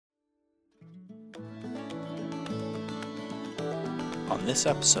On this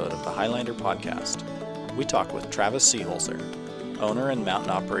episode of the Highlander Podcast, we talk with Travis Seeholzer, owner and mountain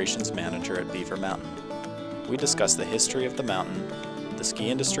operations manager at Beaver Mountain. We discuss the history of the mountain, the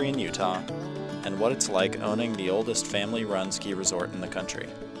ski industry in Utah, and what it's like owning the oldest family-run ski resort in the country.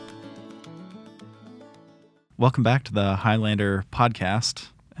 Welcome back to the Highlander Podcast.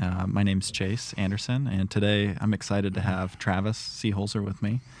 My name's Chase Anderson, and today I'm excited to have Travis Seeholzer with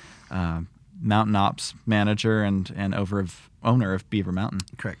me, mountain ops manager and owner of Beaver Mountain.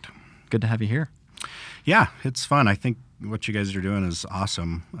 Correct. Good to have you here. Yeah, it's fun. I think what you guys are doing is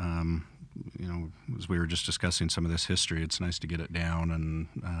awesome. As we were just discussing some of this history, it's nice to get it down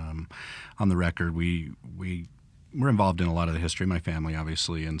and on the record. We're involved in a lot of the history. My family,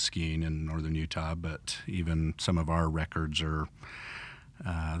 obviously, in skiing in northern Utah, but even some of our records are.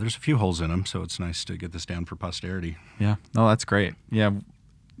 There's a few holes in them, so it's nice to get this down for posterity. Yeah, no, that's great. Yeah,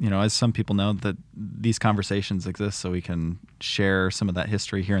 as some people know, that these conversations exist so we can share some of that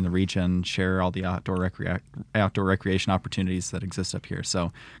history here in the region, share all the outdoor recreation opportunities that exist up here.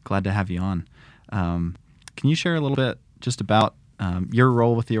 So glad to have you on. Can you share a little bit just about your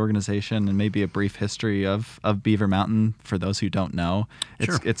role with the organization and maybe a brief history of Beaver Mountain for those who don't know?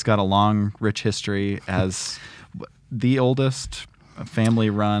 Sure. It's got a long, rich history as the oldest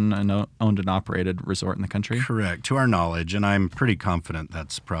family-run and owned and operated resort in the country? Correct, to our knowledge, and I'm pretty confident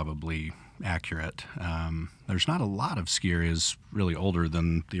that's probably accurate. There's not a lot of ski areas really older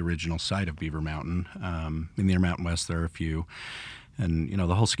than the original site of Beaver Mountain. In the Intermountain West, there are a few. And,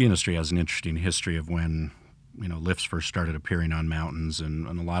 the whole ski industry has an interesting history of when, lifts first started appearing on mountains, and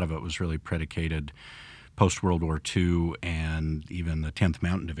a lot of it was really predicated post-World War II and even the 10th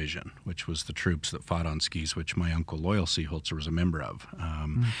Mountain Division, which was the troops that fought on skis, which my uncle Loyal Seeholzer was a member of.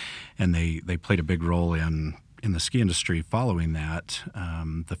 And they played a big role in the ski industry following that.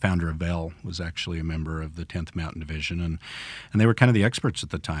 The founder of Vail was actually a member of the 10th Mountain Division, and they were kind of the experts at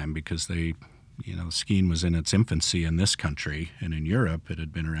the time because skiing was in its infancy in this country, and in Europe it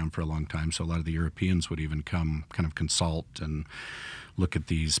had been around for a long time, so a lot of the Europeans would even come kind of consult and look at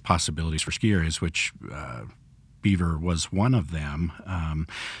these possibilities for ski areas, which Beaver was one of them.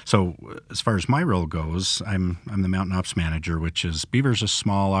 So as far as my role goes, I'm the mountain ops manager, which is Beaver's a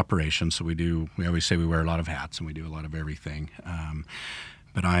small operation, so we always say we wear a lot of hats and we do a lot of everything.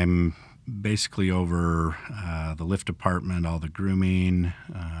 But I'm basically over the lift department, all the grooming,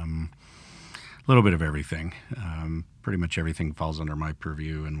 a little bit of everything. Pretty much everything falls under my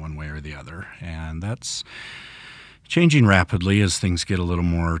purview in one way or the other, and that's changing rapidly as things get a little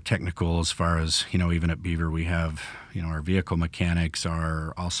more technical as far as, even at Beaver we have, our vehicle mechanics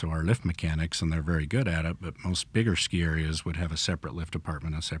are also our lift mechanics, and they're very good at it, but most bigger ski areas would have a separate lift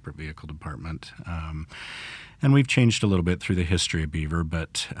department, a separate vehicle department. And we've changed a little bit through the history of Beaver,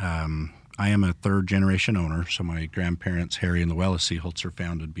 but I am a third-generation owner, so my grandparents, Harry and Luella Seeholzer,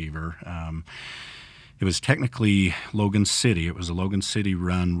 founded Beaver. It was technically Logan City. It was a Logan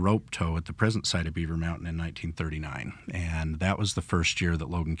City-run rope tow at the present site of Beaver Mountain in 1939, and that was the first year that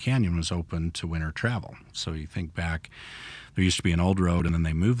Logan Canyon was open to winter travel. So you think back, there used to be an old road, and then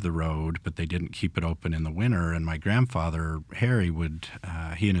they moved the road, but they didn't keep it open in the winter, and my grandfather, Harry,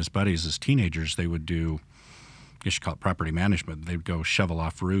 he and his buddies as teenagers, they would do, I guess you call it property management. They'd go shovel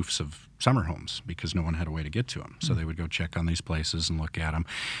off roofs of summer homes because no one had a way to get to them. So they would go check on these places and look at them.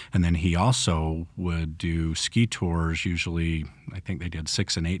 And then he also would do ski tours, usually I think they did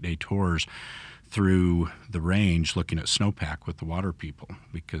 6 and 8 day tours through the range looking at snowpack with the water people,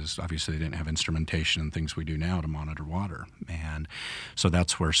 because obviously they didn't have instrumentation and things we do now to monitor water. And so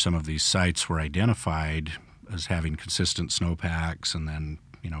that's where some of these sites were identified as having consistent snowpacks, and then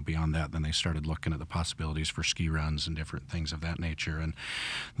beyond that, then they started looking at the possibilities for ski runs and different things of that nature. And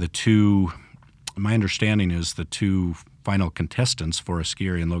my understanding is the two final contestants for a ski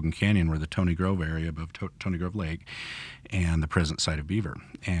area in Logan Canyon were the Tony Grove area above Tony Grove Lake and the present site of Beaver.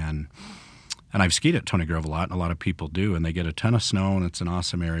 And I've skied at Tony Grove a lot, and a lot of people do, and they get a ton of snow, and it's an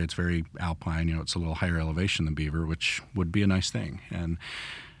awesome area. It's very alpine. It's a little higher elevation than Beaver, which would be a nice thing. And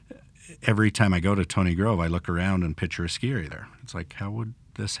every time I go to Tony Grove, I look around and picture a ski area there. It's like, how would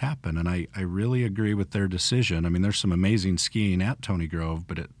this happen? And I really agree with their decision. I mean, there's some amazing skiing at Tony Grove,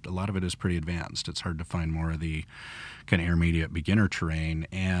 but a lot of it is pretty advanced. It's hard to find more of the kind of intermediate beginner terrain,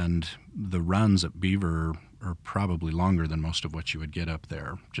 and the runs at Beaver are probably longer than most of what you would get up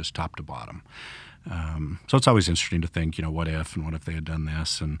there, just top to bottom. So it's always interesting to think, what if they had done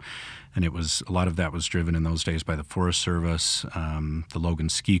this? And it was, a lot of that was driven in those days by the Forest Service. The Logan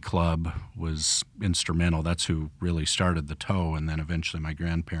Ski Club was instrumental. That's who really started the tow. And then eventually my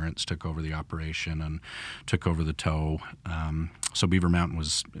grandparents took over the operation and took over the tow. So Beaver Mountain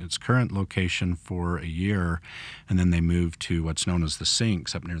was its current location for a year. And then they moved to what's known as the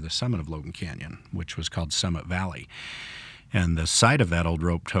Sinks up near the summit of Logan Canyon, which was called Summit Valley. And the site of that old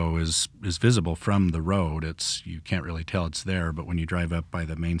rope tow is visible from the road. You can't really tell it's there, but when you drive up by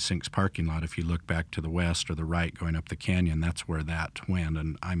the main Sinks parking lot, if you look back to the west or the right going up the canyon, that's where that went.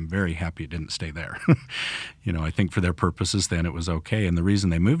 And I'm very happy it didn't stay there. I think for their purposes then it was okay. And the reason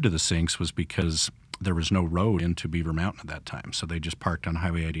they moved to the Sinks was because there was no road into Beaver Mountain at that time. So they just parked on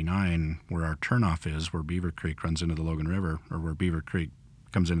Highway 89 where our turnoff is, where Beaver Creek runs into the Logan River, or where Beaver Creek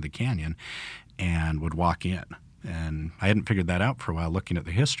comes into the canyon, and would walk in. And I hadn't figured that out for a while looking at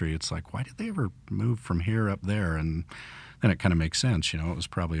the history. It's like, why did they ever move from here up there? And then it kind of makes sense. It was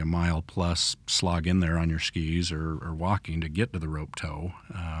probably a mile plus slog in there on your skis or walking to get to the rope tow.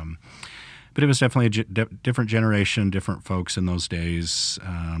 But it was definitely a different generation, different folks in those days.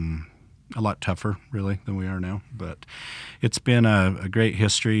 A lot tougher, really, than we are now. But it's been a great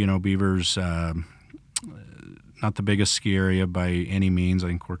history. Beaver's not the biggest ski area by any means. I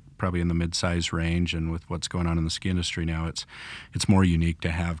think we're probably in the mid-size range, and with what's going on in the ski industry now, it's more unique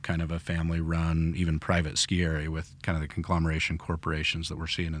to have kind of a family-run, even private ski area with kind of the conglomeration corporations that we're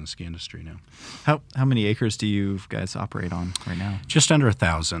seeing in the ski industry now. How many acres do you guys operate on right now? Just under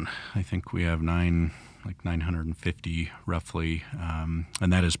 1,000. I think we have 950 roughly,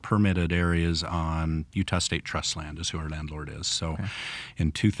 and that is permitted areas on Utah State Trust land is who our landlord is. So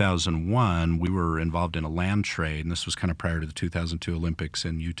in 2001, we were involved in a land trade, and this was kind of prior to the 2002 Olympics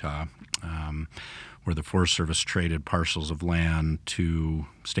in Utah, where the Forest Service traded parcels of land to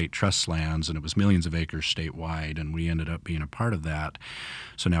state trust lands, and it was millions of acres statewide, and we ended up being a part of that.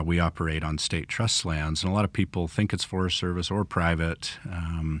 So now we operate on state trust lands, and a lot of people think it's Forest Service or private,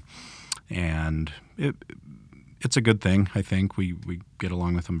 and it's a good thing, I think. We get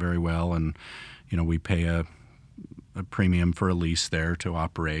along with them very well, and we pay a premium for a lease there to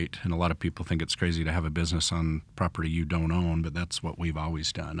operate. And a lot of people think it's crazy to have a business on property you don't own, but that's what we've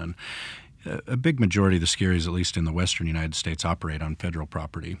always done. And a big majority of the ski areas, at least in the western United States, operate on federal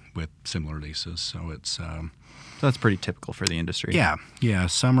property with similar leases. So it's so that's pretty typical for the industry. Yeah.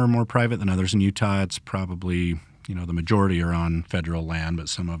 Some are more private than others. In Utah, it's probably the majority are on federal land, but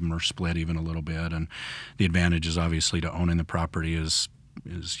some of them are split even a little bit. And the advantage is obviously to owning the property is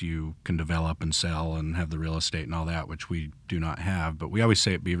you can develop and sell and have the real estate and all that, which we do not have. But we always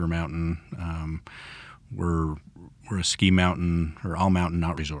say at Beaver Mountain, we're a ski mountain or all mountain,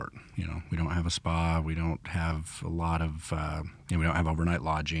 not resort. We don't have a spa. We don't have a lot of, we don't have overnight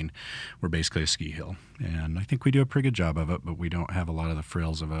lodging. We're basically a ski hill. And I think we do a pretty good job of it, but we don't have a lot of the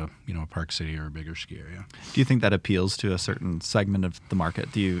frills of a Park City or a bigger ski area. Do you think that appeals to a certain segment of the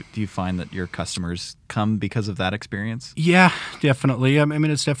market? Do you find that your customers come because of that experience? Yeah, definitely. I mean,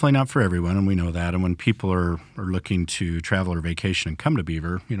 it's definitely not for everyone, and we know that. And when people are looking to travel or vacation and come to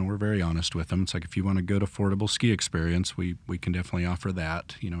Beaver, we're very honest with them. It's like, if you want a good, affordable ski experience, we can definitely offer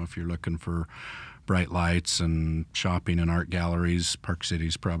that. If you're looking for bright lights and shopping and art galleries, Park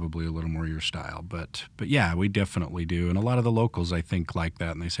City's probably a little more your style. But yeah, we definitely do. And a lot of the locals, I think, like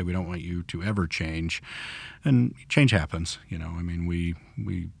that. And they say, we don't want you to ever change. And change happens. I mean, we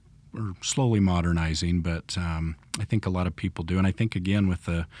are slowly modernizing, but I think a lot of people do. And I think, again, with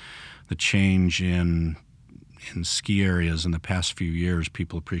the change in ski areas in the past few years,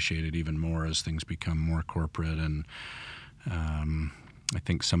 people appreciate it even more as things become more corporate. And I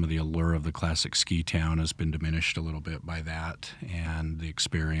think some of the allure of the classic ski town has been diminished a little bit by that and the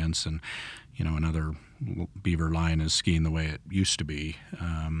experience. And, another Beaver line is skiing the way it used to be.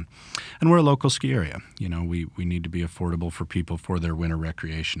 And we're a local ski area. We need to be affordable for people for their winter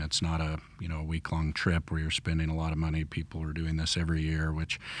recreation. It's not a week-long trip where you're spending a lot of money. People are doing this every year,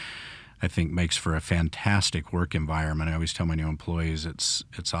 which I think makes for a fantastic work environment. I always tell my new employees it's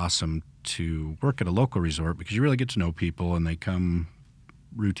awesome to work at a local resort because you really get to know people, and they come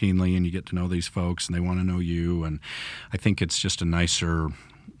routinely, and you get to know these folks, and they want to know you. And I think it's just a nicer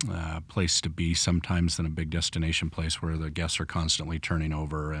place to be sometimes than a big destination place where the guests are constantly turning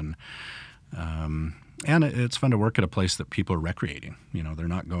over. And it's fun to work at a place that people are recreating. They're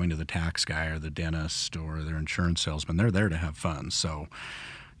not going to the tax guy or the dentist or their insurance salesman. They're there to have fun. So,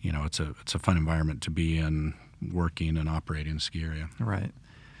 it's a fun environment to be in, working and operating a ski area. Right.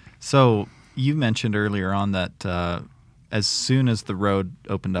 So you mentioned earlier on that as soon as the road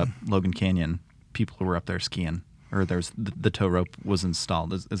opened up Logan Canyon, people who were up there skiing, or there's the tow rope was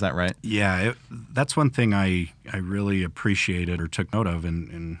installed. Is that right? Yeah, that's one thing I really appreciated or took note of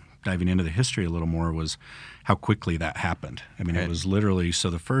in diving into the history a little more was how quickly that happened. I mean, It was literally, so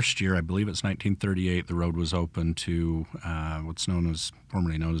the first year, I believe it's 1938, the road was open to what's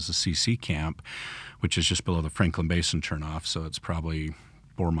formerly known as the CC Camp, which is just below the Franklin Basin turnoff, so it's probably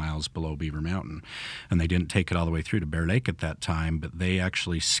 4 miles below Beaver Mountain. And they didn't take it all the way through to Bear Lake at that time, but they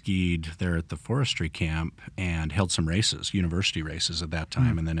actually skied there at the forestry camp and held some races, university races at that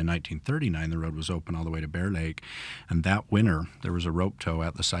time. And then in 1939, the road was open all the way to Bear Lake. And that winter, there was a rope tow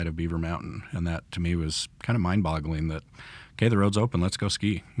at the side of Beaver Mountain. And that, to me, was kind of mind-boggling that, okay, the road's open, let's go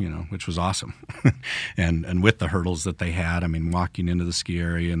ski, which was awesome. and with the hurdles that they had, I mean, walking into the ski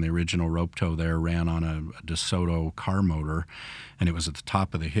area, and the original rope tow there ran on a DeSoto car motor, and it was at the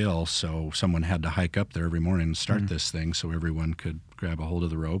top of the hill, so someone had to hike up there every morning and start this thing so everyone could grab a hold of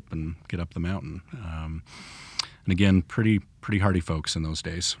the rope and get up the mountain. And again, pretty hardy folks in those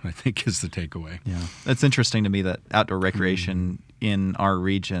days, I think, is the takeaway. Yeah, it's interesting to me that outdoor recreation in our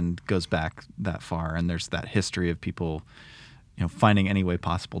region goes back that far, and there's that history of people finding any way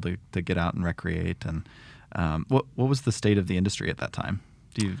possible to get out and recreate. And what was the state of the industry at that time?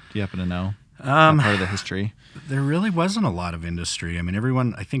 Do you happen to know that part of the history? There really wasn't a lot of industry. I mean,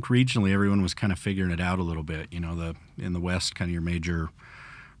 I think regionally, everyone was kind of figuring it out a little bit. In the West, kind of your major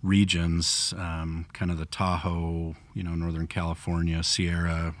regions, kind of the Tahoe, Northern California,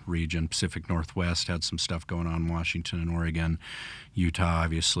 Sierra region, Pacific Northwest had some stuff going on, Washington and Oregon. Utah,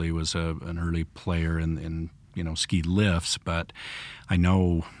 obviously, was an early player in ski lifts, but I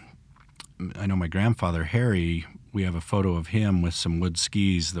know my grandfather, Harry, we have a photo of him with some wood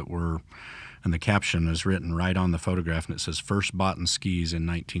skis that were, and the caption is written right on the photograph, and it says, "First bought in skis in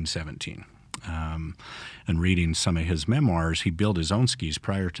 1917. And reading some of his memoirs, he built his own skis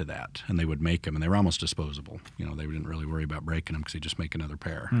prior to that, and they would make them, and they were almost disposable. They didn't really worry about breaking them because he'd just make another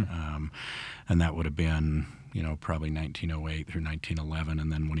pair. And that would have been, probably 1908 through 1911,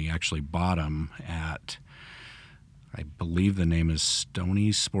 and then when he actually bought them at, I believe the name is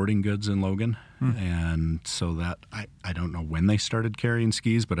Stoney's Sporting Goods in Logan. And so that, I don't know when they started carrying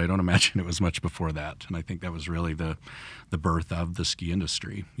skis, but I don't imagine it was much before that. And I think that was really the birth of the ski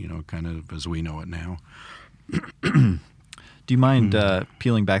industry, kind of as we know it now. Do you mind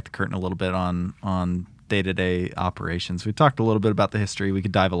peeling back the curtain a little bit on day-to-day operations? We talked a little bit about the history. We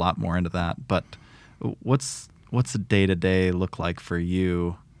could dive a lot more into that. But what's a day-to-day look like for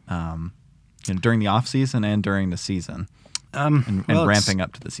you during the off season and during the season, and ramping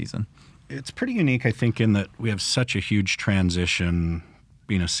up to the season? It's pretty unique, I think, in that we have such a huge transition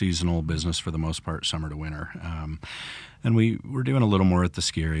being a seasonal business for the most part, summer to winter. And we're doing a little more at the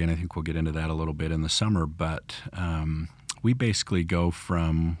ski area, and I think we'll get into that a little bit in the summer. But we basically go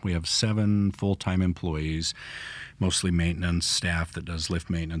from, we have 7 full-time employees, mostly maintenance staff that does lift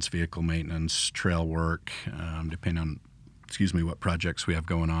maintenance, vehicle maintenance, trail work, depending on what projects we have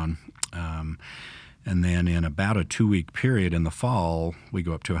going on. And then in about a 2-week period in the fall, we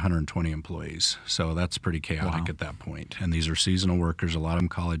go up to 120 employees. So that's pretty chaotic at that point. And these are seasonal workers, a lot of them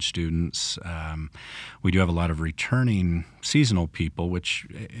college students. We do have a lot of returning seasonal people, which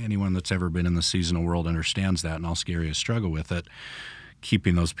anyone that's ever been in the seasonal world understands that, and all ski areas struggle with it.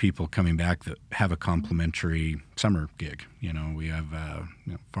 Keeping those people coming back that have a complimentary summer gig. We have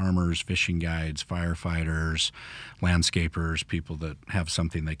farmers, fishing guides, firefighters, landscapers, people that have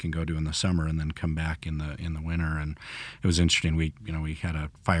something they can go do in the summer and then come back in the winter. And it was interesting. We had a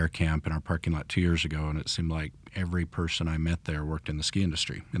fire camp in our parking lot 2 years ago, and it seemed like every person I met there worked in the ski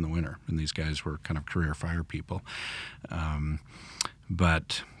industry in the winter, and these guys were kind of career fire people.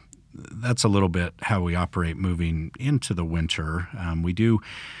 But that's a little bit how we operate moving into the winter.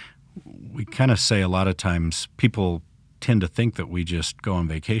 We kind of say a lot of times people tend to think that we just go on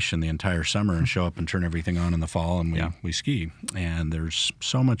vacation the entire summer and show up and turn everything on in the fall and we ski. And there's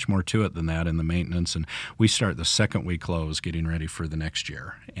so much more to it than that in the maintenance. And we start the second we close getting ready for the next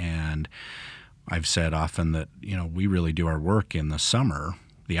year. And I've said often that, we really do our work in the summer.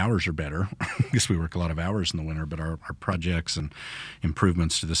 The hours are better because we work a lot of hours in the winter, but our projects and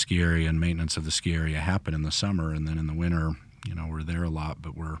improvements to the ski area and maintenance of the ski area happen in the summer. And then in the winter, we're there a lot,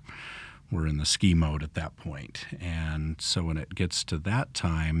 but we're in the ski mode at that point. And so when it gets to that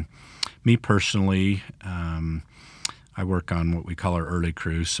time, me personally, I work on what we call our early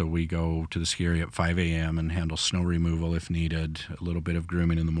crew. So we go to the ski area at 5 a.m. and handle snow removal if needed, a little bit of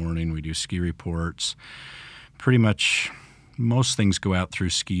grooming in the morning. We do ski reports. Pretty much most things go out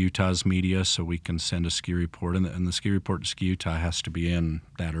through Ski Utah's media, so we can send a ski report, and the ski report to Ski Utah has to be in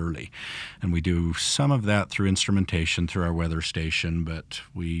that early. And we do some of that through instrumentation, through our weather station, but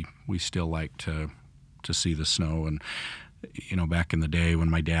we still like to see the snow. And back in the day when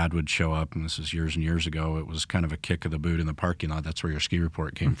my dad would show up, and this is years and years ago, it was kind of a kick of the boot in the parking lot. That's where your ski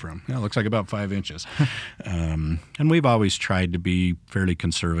report came from. It looks like about 5 inches. And we've always tried to be fairly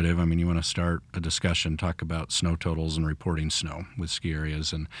conservative. I mean, you want to start a discussion, talk about snow totals and reporting snow with ski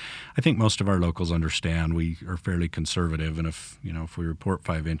areas. And I think most of our locals understand we are fairly conservative. And if we report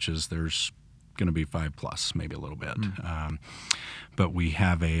 5 inches, there's going to be 5 plus, maybe a little bit. But we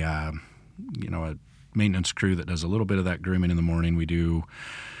have a maintenance crew that does a little bit of that grooming in the morning. We do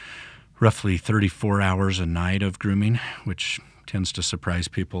roughly 34 hours a night of grooming, which tends to surprise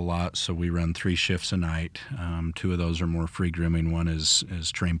people a lot. So we run 3 shifts a night. 2 of those are more free grooming. One is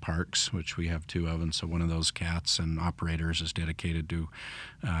train parks, which we have 2 of, and so one of those cats and operators is dedicated to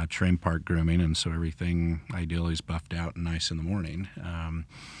train park grooming, and so everything ideally is buffed out and nice in the morning.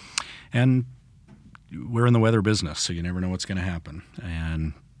 And we're in the weather business, so you never know what's going to happen.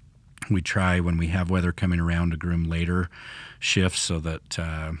 And we try, when we have weather coming around, to groom later shifts so that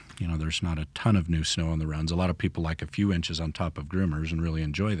there's not a ton of new snow on the runs. A lot of people like a few inches on top of groomers and really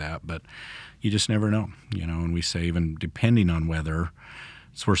enjoy that, but you just never know. And we say, even depending on weather,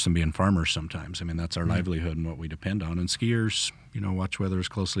 it's worse than being farmers sometimes. I mean, that's our livelihood and what we depend on. And skiers, watch weather as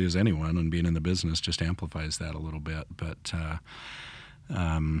closely as anyone, and being in the business just amplifies that a little bit. But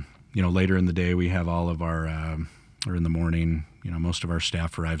later in the day, we have all of our or in the morning, most of our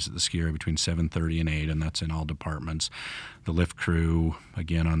staff arrives at the ski area between 7:30 and 8, and that's in all departments. The lift crew,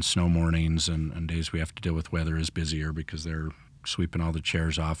 again, on snow mornings and days we have to deal with weather, is busier because they're sweeping all the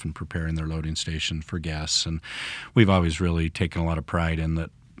chairs off and preparing their loading station for guests. And we've always really taken a lot of pride in that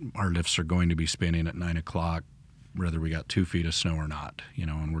our lifts are going to be spinning at 9 o'clock, whether we got 2 feet of snow or not,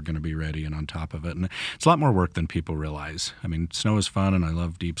 and we're going to be ready and on top of it. And it's a lot more work than people realize. I mean, snow is fun, and I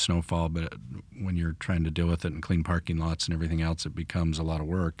love deep snowfall, but when you're trying to deal with it and clean parking lots and everything else, it becomes a lot of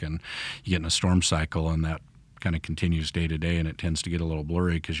work. And you get in a storm cycle, and that kind of continues day to day, and it tends to get a little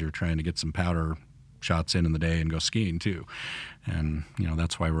blurry because you're trying to get some powder shots in the day and go skiing too. And,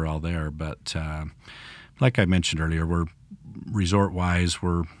 that's why we're all there. But like I mentioned earlier, we're resort-wise,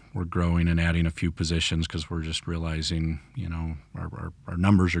 we're growing and adding a few positions because we're just realizing, our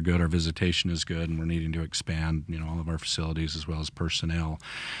numbers are good, our visitation is good, and we're needing to expand, all of our facilities as well as personnel.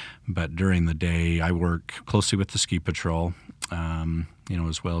 But during the day, I work closely with the ski patrol,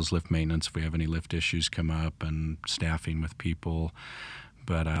 as well as lift maintenance if we have any lift issues come up, and staffing with people.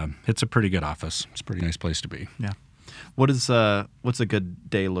 But it's a pretty good office. It's a pretty nice place to be. Yeah. What's a good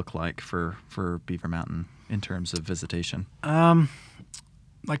day look like for Beaver Mountain in terms of visitation?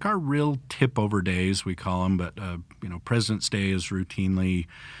 Like our real tip-over days, we call them, but, President's Day is routinely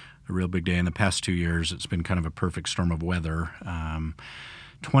a real big day. In the past 2 years, it's been kind of a perfect storm of weather.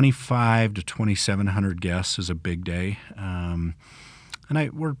 2,500 to 2,700 guests is a big day. And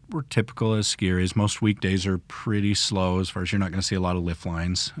we're typical as ski areas. Most weekdays are pretty slow as far as you're not going to see a lot of lift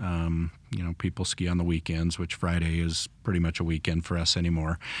lines. People ski on the weekends, which Friday is pretty much a weekend for us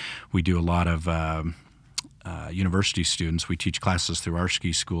anymore. We do a lot of university students. We teach classes through our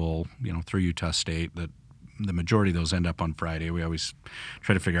ski school, through Utah State, that the majority of those end up on Friday. We always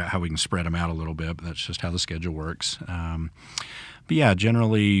try to figure out how we can spread them out a little bit, but that's just how the schedule works. But yeah,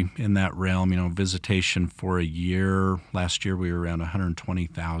 generally in that realm, visitation for a year. Last year we were around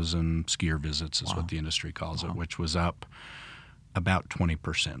 120,000 skier visits is what the industry calls it, which was up about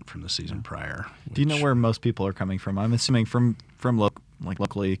 20% from the season prior. Do you know where most people are coming from? I'm assuming from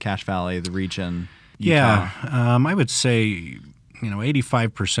locally, Cache Valley, the region. Utah. Yeah, I would say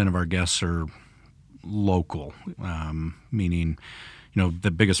 85% of our guests are local, meaning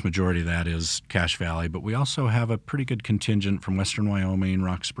the biggest majority of that is Cache Valley, but we also have a pretty good contingent from western Wyoming,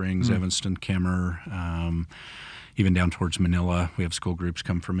 Rock Springs, Evanston, Kemmer, even down towards Manila. We have school groups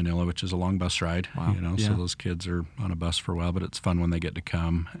come from Manila, which is a long bus ride. Wow. So those kids are on a bus for a while, but it's fun when they get to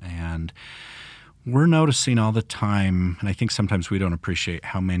come. And we're noticing all the time, and I think sometimes we don't appreciate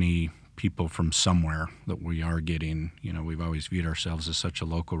how many people from somewhere that we are getting. We've always viewed ourselves as such a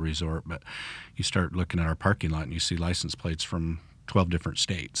local resort, but you start looking at our parking lot and you see license plates from 12 different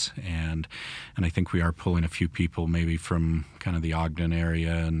states. And I think we are pulling a few people maybe from kind of the Ogden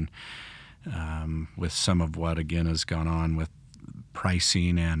area, and with some of what, again, has gone on with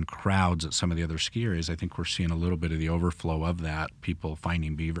pricing and crowds at some of the other ski areas, I think we're seeing a little bit of the overflow of that, people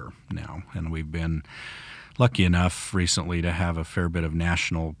finding Beaver now. And we've been lucky enough recently to have a fair bit of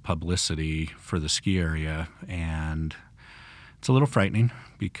national publicity for the ski area, and it's a little frightening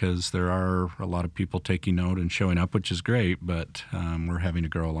because there are a lot of people taking note and showing up, which is great, but we're having to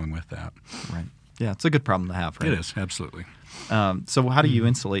grow along with that. Right. Yeah, it's a good problem to have, right? It is, absolutely. So how do you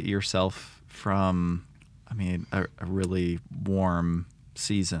insulate yourself from, a really warm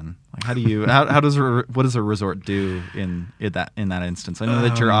season? Like, how do you what does a resort do in that instance? I know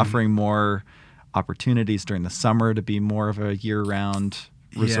that you're offering more opportunities during the summer to be more of a year-round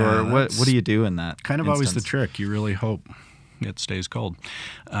resort. Yeah, what do you do in that kind of instance? Always the trick. You really hope it stays cold.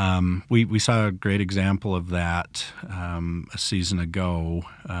 We saw a great example of that a season ago.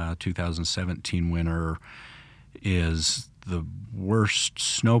 2017 winter is the worst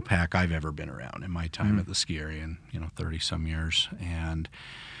snowpack I've ever been around in my time at the ski area in 30 some years. And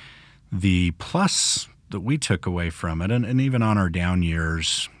the plus that we took away from it, and even on our down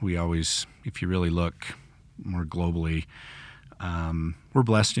years, we always, if you really look more globally, we're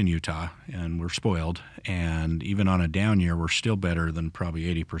blessed in Utah and we're spoiled. And even on a down year, we're still better than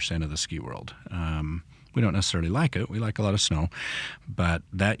probably 80% of the ski world. We don't necessarily like it. We like a lot of snow. But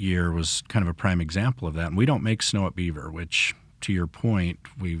that year was kind of a prime example of that. And we don't make snow at Beaver, which, to your point,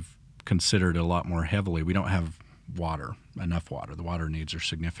 we've considered a lot more heavily. We don't have enough water. The water needs are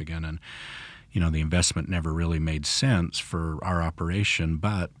significant. And, the investment never really made sense for our operation.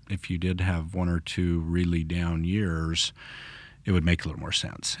 But if you did have one or two really down years, it would make a little more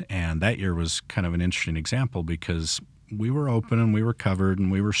sense. And that year was kind of an interesting example because we were open and we were covered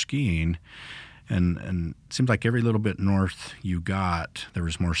and we were skiing. And it seems like every little bit north you got, there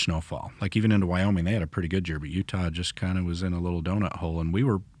was more snowfall. Like even into Wyoming, they had a pretty good year, but Utah just kind of was in a little donut hole. And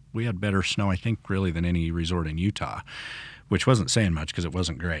we had better snow, I think, really than any resort in Utah, which wasn't saying much because it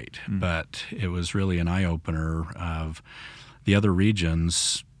wasn't great. But it was really an eye-opener of the other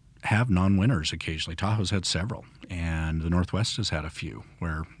regions have non-winters occasionally. Tahoe's had several, and the Northwest has had a few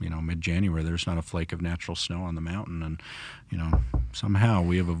where, mid-January there's not a flake of natural snow on the mountain. And, somehow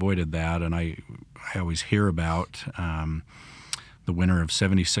we have avoided that. And I always hear about the winter of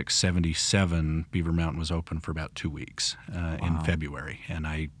 76, 77, Beaver Mountain was open for about 2 weeks in February. And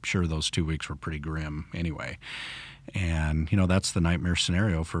I'm sure those 2 weeks were pretty grim anyway. And, that's the nightmare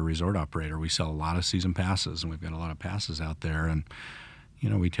scenario for a resort operator. We sell a lot of season passes, and we've got a lot of passes out there. And,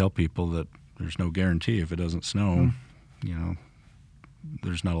 we tell people that there's no guarantee if it doesn't snow,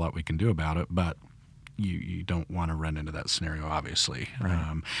 there's not a lot we can do about it. But you don't want to run into that scenario, obviously.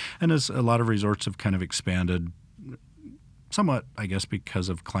 Right. And as a lot of resorts have kind of expanded somewhat, I guess, because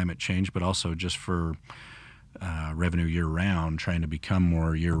of climate change, but also just for revenue year-round, trying to become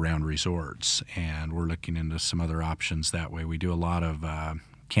more year-round resorts. And we're looking into some other options that way. We do a lot of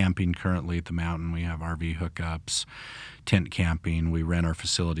camping currently at the mountain. We have RV hookups, tent camping. We rent our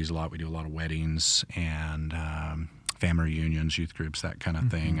facilities a lot. We do a lot of weddings and family reunions, youth groups, that kind of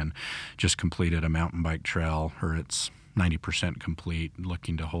thing. And just completed a mountain bike trail, or it's 90% complete,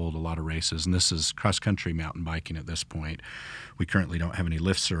 looking to hold a lot of races. And this is cross-country mountain biking at this point. We currently don't have any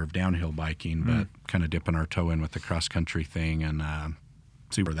lift serve downhill biking, but kind of dipping our toe in with the cross-country thing and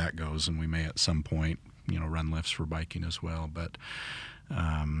see where that goes. And we may at some point, run lifts for biking as well. But,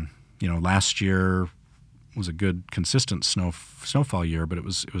 last year was a good, consistent snowfall year, but it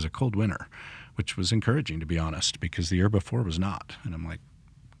was a cold winter, which was encouraging, to be honest, because the year before was not. And I'm like,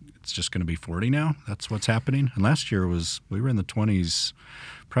 it's just going to be 40 now? That's what's happening? And last year we were in the 20s,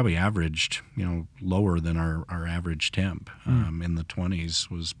 probably averaged, lower than our average temp. In the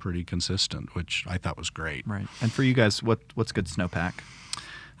 20s was pretty consistent, which I thought was great. Right. And for you guys, what's good snowpack?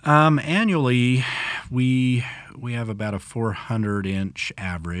 Annually, we have about a 400-inch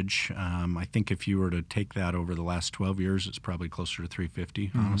average. I think if you were to take that over the last 12 years, it's probably closer to 350,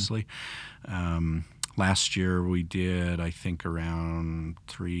 honestly. Last year we did, I think, around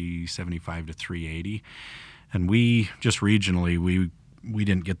 375 to 380. And we, just regionally, we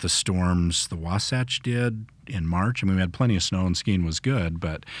didn't get the storms the Wasatch did in March. I mean, we had plenty of snow and skiing was good,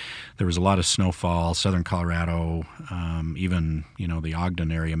 but there was a lot of snowfall, southern Colorado, even, the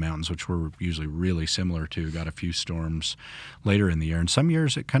Ogden area mountains, which we're usually really similar to, got a few storms later in the year. And some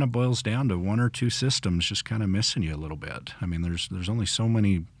years it kind of boils down to one or two systems just kind of missing you a little bit. I mean, there's only so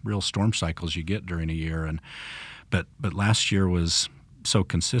many real storm cycles you get during a year. But last year was so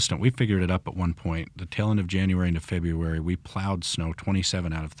consistent. We figured it up at one point. The tail end of January into February, we plowed snow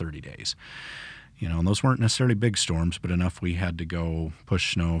 27 out of 30 days. And those weren't necessarily big storms, but enough we had to go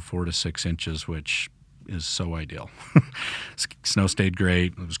push snow 4 to 6 inches, which is so ideal. Snow stayed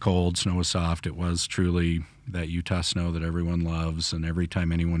great. It was cold. Snow was soft. It was truly that Utah snow that everyone loves. And every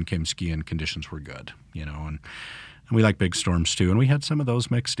time anyone came skiing, conditions were good, and we like big storms too. And we had some of those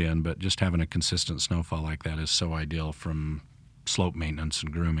mixed in, but just having a consistent snowfall like that is so ideal from slope maintenance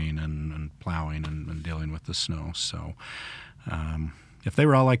and grooming and plowing and dealing with the snow. So If they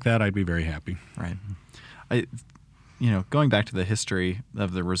were all like that, I'd be very happy. Right. Going back to the history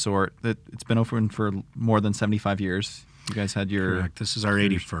of the resort, it's been open for more than 75 years. You guys had your... Correct. This is our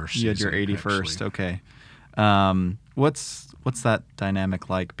 81st. You had your 81st. Actually. Okay. What's that dynamic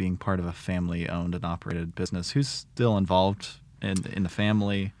like, being part of a family-owned and operated business? Who's still involved in the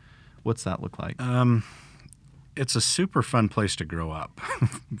family? What's that look like? It's a super fun place to grow up,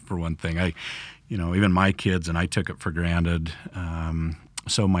 for one thing. Even my kids, and I took it for granted.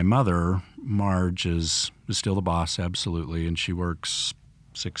 So my mother, Marge, is still the boss, absolutely, and she works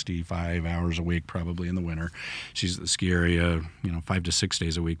 65 hours a week, probably in the winter. She's at the ski area, 5 to 6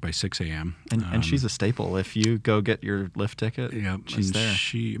 days a week by 6 a.m. And she's a staple. If you go get your lift ticket, she's there.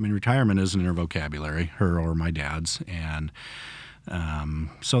 Retirement isn't in her vocabulary, her or my dad's, and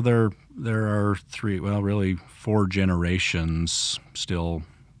so there are four generations still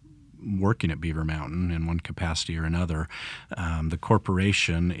working at Beaver Mountain in one capacity or another. The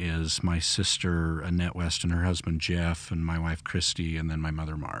corporation is my sister Annette West and her husband Jeff, and my wife Christy, and then my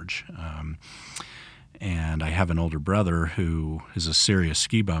mother Marge. And I have an older brother who is a serious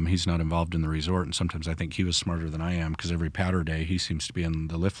ski bum. He's not involved in the resort, and sometimes I think he was smarter than I am, because every powder day he seems to be in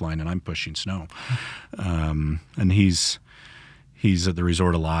the lift line and I'm pushing snow. And he's at the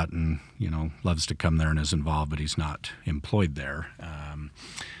resort a lot, and loves to come there and is involved, but he's not employed there.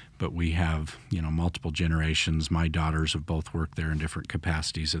 But we have multiple generations. My daughters have both worked there in different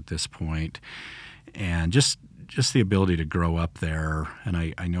capacities at this point, and just the ability to grow up there. And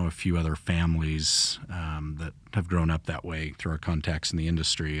I know a few other families that have grown up that way through our contacts in the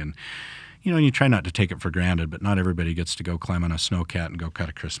industry. And you try not to take it for granted, but not everybody gets to go climb on a snowcat and go cut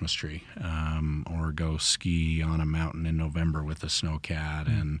a Christmas tree, or go ski on a mountain in November with a snowcat.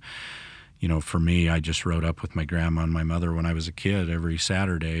 And for me, I just rode up with my grandma and my mother when I was a kid every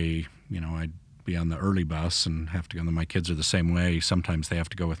Saturday. I'd be on the early bus and have to go. And my kids are the same way. Sometimes they have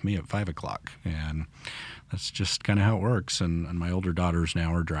to go with me at 5 o'clock, and that's just kind of how it works. And my older daughters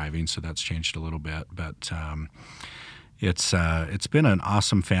now are driving, so that's changed a little bit. But it's been an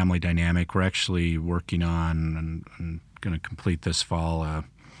awesome family dynamic. We're actually working on and going to complete this fall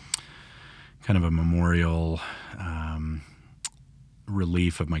kind of a memorial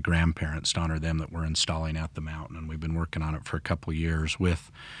relief of my grandparents to honor them that we're installing at the mountain. And we've been working on it for a couple of years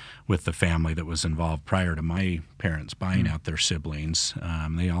with the family that was involved prior to my parents buying out their siblings.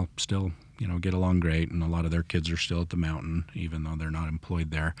 They all still get along great, and a lot of their kids are still at the mountain, even though they're not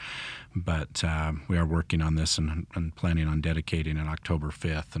employed there. But we are working on this and planning on dedicating it October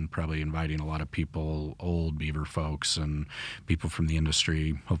 5th, and probably inviting a lot of people, old Beaver folks and people from the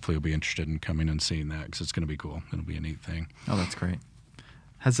industry. Hopefully will be interested in coming and seeing that, because it's going to be cool. It'll be a neat thing. Oh, that's great.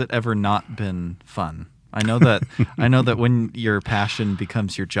 Has it ever not been fun? I know that when your passion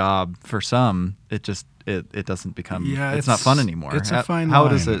becomes your job, for some, it doesn't become, it's not fun anymore. It's a fine line. How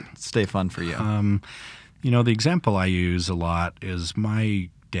does it stay fun for you? The example I use a lot is my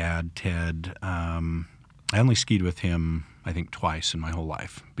dad, Ted. I only skied with him, I think, twice in my whole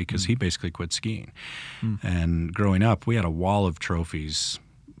life, because he basically quit skiing. And growing up, we had a wall of trophies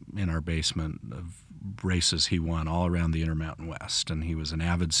in our basement of races he won all around the Intermountain West, and he was an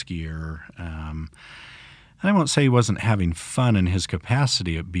avid skier. And I won't say he wasn't having fun in his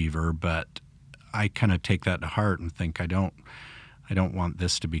capacity at Beaver, but I kind of take that to heart and think I don't want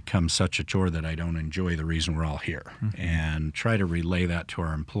this to become such a chore that I don't enjoy the reason we're all here, and try to relay that to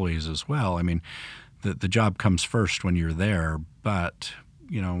our employees as well. I mean, the job comes first when you're there, but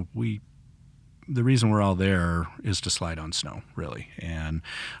the reason we're all there is to slide on snow, really. And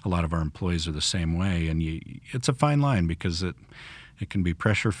a lot of our employees are the same way. And it's a fine line, because it can be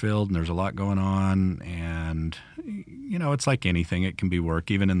pressure filled and there's a lot going on. And, it's like anything. It can be work.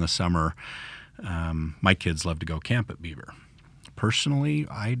 Even in the summer, my kids love to go camp at Beaver. Personally,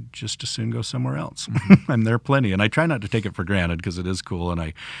 I'd just as soon go somewhere else. I'm there plenty. And I try not to take it for granted, because it is cool. And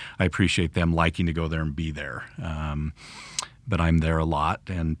I appreciate them liking to go there and be there. But I'm there a lot.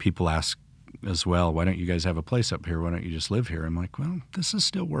 And people ask as well, why don't you guys have a place up here? Why don't you just live here? I'm like, well, this is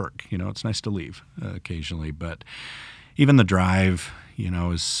still work. It's nice to leave occasionally. But even the drive,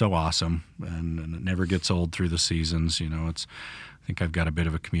 is so awesome, and it never gets old through the seasons. I think I've got a bit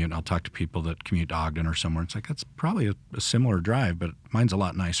of a commute, and I'll talk to people that commute to Ogden or somewhere. It's like, that's probably a similar drive, but mine's a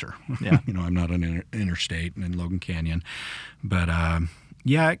lot nicer. Yeah. I'm not on an interstate and in Logan Canyon. But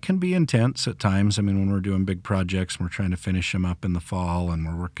it can be intense at times. I mean, when we're doing big projects, and we're trying to finish them up in the fall, and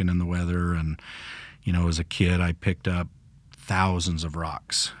we're working in the weather. And, as a kid, I picked up thousands of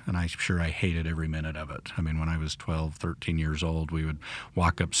rocks, and I'm sure I hated every minute of it. I mean, when I was 12, 13 years old, we would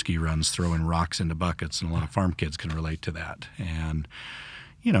walk up ski runs throwing rocks into buckets, and a lot of farm kids can relate to that. And,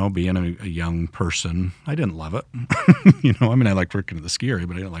 being a young person, I didn't love it. I liked working at the ski area,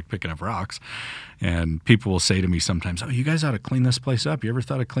 but I didn't like picking up rocks. And people will say to me sometimes, "Oh, you guys ought to clean this place up. You ever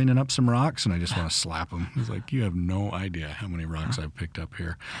thought of cleaning up some rocks?" And I just want to slap them. It's like, you have no idea how many rocks I've picked up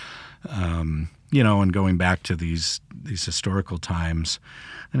here. And going back to these historical times,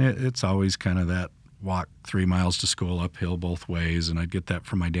 and it's always kind of that walk 3 miles to school uphill both ways, and I'd get that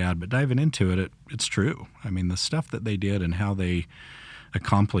from my dad. But diving into it, it's true. I mean, the stuff that they did and how they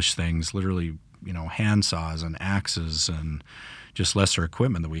accomplish things, literally, hand saws and axes and just lesser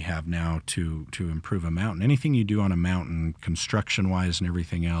equipment that we have now to improve a mountain. Anything you do on a mountain, construction-wise and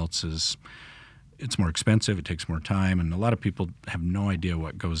everything else, it's more expensive, it takes more time, and a lot of people have no idea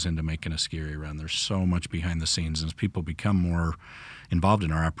what goes into making a ski area run. There's so much behind the scenes, and as people become more involved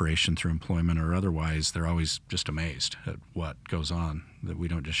in our operation through employment or otherwise, they're always just amazed at what goes on, that we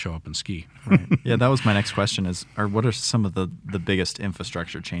don't just show up and ski. Right. Yeah, that was my next question what are some of the biggest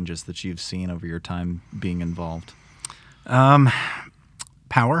infrastructure changes that you've seen over your time being involved?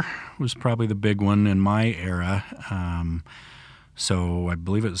 Power was probably the big one in my era. So I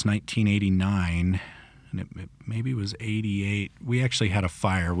believe it was 1989, and it maybe was 88. We actually had a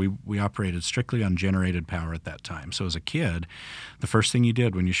fire. We operated strictly on generated power at that time. So as a kid, the first thing you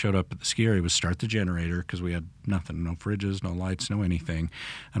did when you showed up at the ski area was start the generator, because we had nothing, no fridges, no lights, no anything,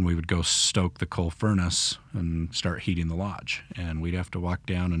 and we would go stoke the coal furnace and start heating the lodge. And we'd have to walk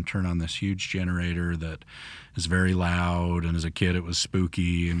down and turn on this huge generator that is very loud, and as a kid it was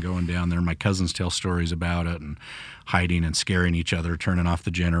spooky, and going down there, my cousins tell stories about it, and hiding and scaring each other, turning off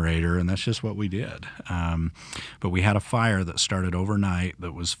the generator, and that's just what we did. But we had a fire that started overnight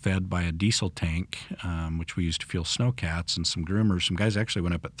that was fed by a diesel tank, which we used to fuel snowcats, and some groomers. Some guys actually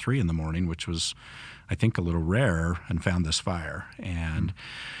went up at 3 a.m, which was, I think, a little rare, and found this fire. And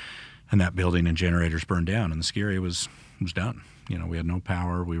that building and generators burned down, and the ski area was done. We had no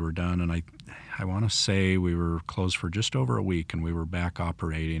power. We were done, and I want to say we were closed for just over a week, and we were back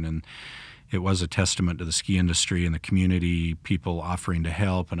operating. And it was a testament to the ski industry and the community, people offering to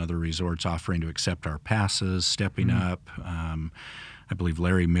help, and other resorts offering to accept our passes, stepping up. I believe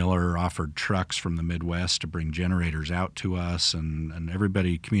Larry Miller offered trucks from the Midwest to bring generators out to us, and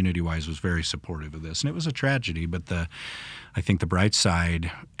everybody community-wise was very supportive of this. And it was a tragedy, but I think the bright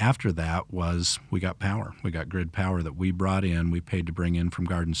side after that was we got power. We got grid power that we brought in. We paid to bring in from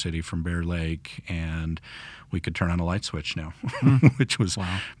Garden City, from Bear Lake, and we could turn on a light switch now, which was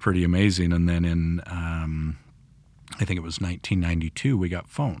pretty amazing. And then in I think it was 1992, we got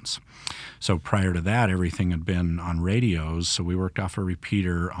phones. So prior to that, everything had been on radios. So we worked off a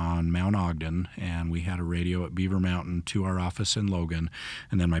repeater on Mount Ogden, and we had a radio at Beaver Mountain to our office in Logan.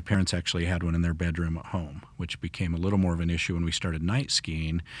 And then my parents actually had one in their bedroom at home, which became a little more of an issue when we started night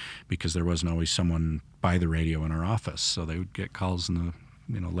skiing, because there wasn't always someone by the radio in our office. So they would get calls in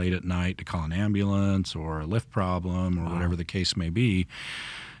the late at night to call an ambulance or a lift problem or whatever the case may be.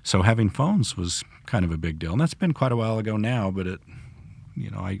 So having phones was kind of a big deal. And that's been quite a while ago now, but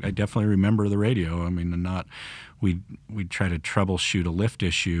I definitely remember the radio. I mean, we'd try to troubleshoot a lift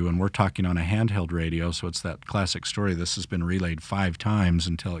issue, and we're talking on a handheld radio, so it's that classic story. This has been relayed 5 times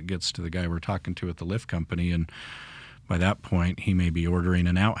until it gets to the guy we're talking to at the lift company, and by that point, he may be ordering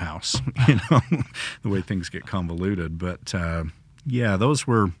an outhouse, the way things get convoluted. But, those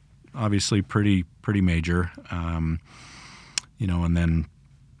were obviously pretty major, and then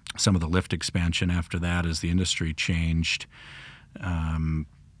some of the lift expansion after that as the industry changed.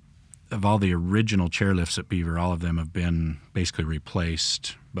 Of all the original chairlifts at Beaver, all of them have been basically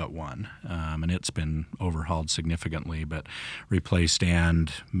replaced but one, and it's been overhauled significantly, but replaced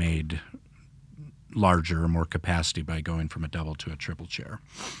and made larger, more capacity by going from a double to a triple chair.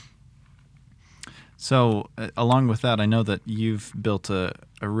 So along with that, I know that you've built a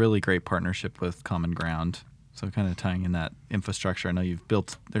really great partnership with Common Ground. So kind of tying in that infrastructure, I know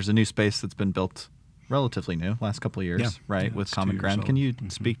there's a new space that's been built relatively new, last couple of years, right, with Common Ground. Can you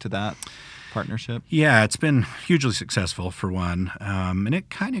speak to that partnership? Yeah, it's been hugely successful, for one. And it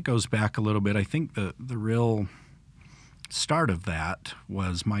kind of goes back a little bit. I think the real start of that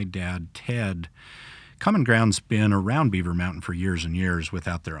was my dad, Ted. Common Ground's been around Beaver Mountain for years and years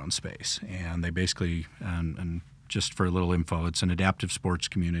without their own space. And they basically, and just for a little info, it's an adaptive sports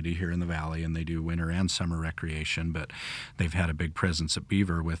community here in the valley, and they do winter and summer recreation, but they've had a big presence at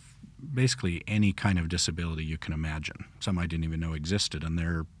Beaver with basically any kind of disability you can imagine. Some I didn't even know existed, and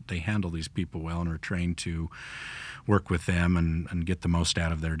they handle these people well and are trained to work with them and get the most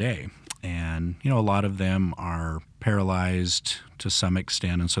out of their day. And, a lot of them are paralyzed to some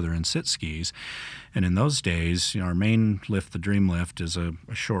extent, and so they're in sit skis. And in those days, our main lift, the Dream Lift, is a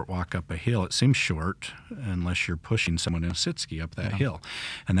short walk up a hill. It seems short unless you're pushing someone in a sit ski up that hill.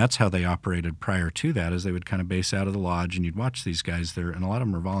 And that's how they operated prior to that, is they would kind of base out of the lodge, and you'd watch these guys there, and a lot of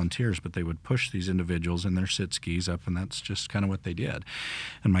them are volunteers, but they would push these individuals in their sit skis up, and that's just kind of what they did.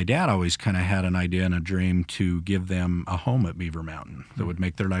 And my dad always kind of had an idea and a dream to give them a home at Beaver Mountain that would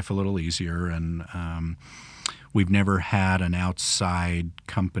make their life a little easier. And we've never had an outside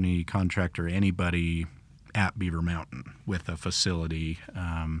company, contractor, anybody at Beaver Mountain with a facility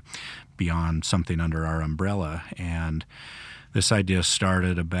beyond something under our umbrella. And this idea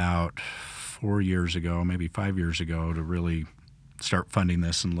started about 4 years ago, maybe 5 years ago, to really start funding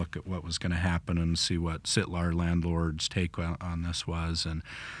this and look at what was going to happen and see what Sitlar landlords' take on this was. And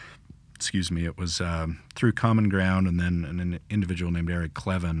it was through Common Ground, and then an individual named Eric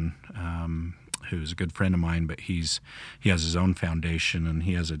Clevin, who's a good friend of mine, but he has his own foundation, and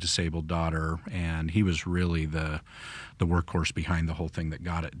he has a disabled daughter, and he was really the workhorse behind the whole thing that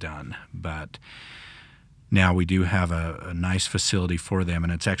got it done. But now we do have a nice facility for them,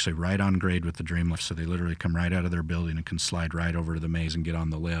 and it's actually right on grade with the Dream Lift, so they literally come right out of their building and can slide right over to the maze and get on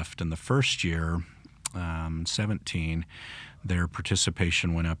the lift. And the first year, 17, their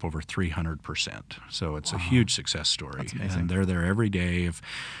participation went up over 300%. So it's a huge success story. That's amazing. And they're there every day.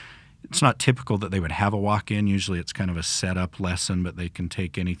 It's not typical that they would have a walk-in. Usually it's kind of a setup lesson, but they can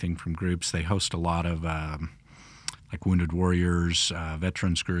take anything from groups. They host a lot of like Wounded Warriors,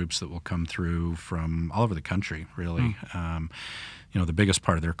 veterans groups that will come through from all over the country, really. The biggest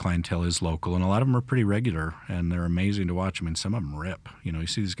part of their clientele is local, and a lot of them are pretty regular, and they're amazing to watch. I mean, some of them rip. You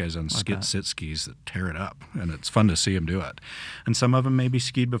see these guys on sit skis that tear it up, and it's fun to see them do it. And some of them maybe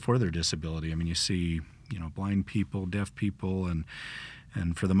skied before their disability. I mean, you see, blind people, deaf people, and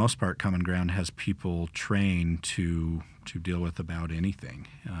for the most part, Common Ground has people trained to deal with about anything,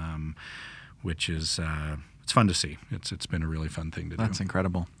 which is it's fun to see. It's been a really fun thing to do. That's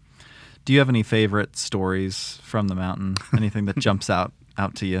incredible. Do you have any favorite stories from the mountain? Anything that jumps out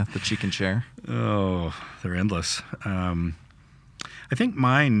to you that you can share? Oh, they're endless. I think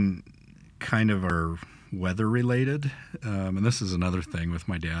mine kind of are weather related, and this is another thing with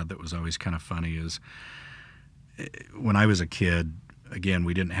my dad that was always kind of funny. Is when I was a kid, again,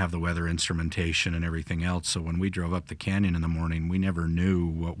 we didn't have the weather instrumentation and everything else, so when we drove up the canyon in the morning, we never knew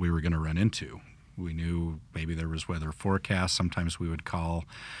what we were going to run into. We knew maybe there was weather forecast. Sometimes we would call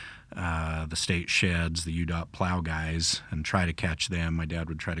the state sheds, the UDOT plow guys, and try to catch them. My dad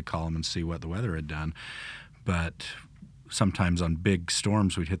would try to call them and see what the weather had done. But sometimes on big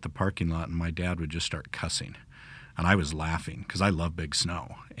storms, we'd hit the parking lot, and my dad would just start cussing. And I was laughing because I love big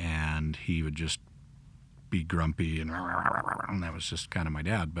snow, and he would just be grumpy, and that was just kind of my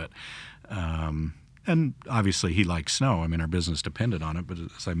dad. But and obviously he likes snow. I mean, our business depended on it, but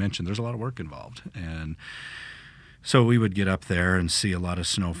as I mentioned, there's a lot of work involved. And so we would get up there and see a lot of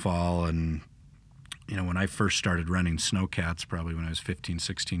snowfall. And when I first started running snowcats, probably when I was 15,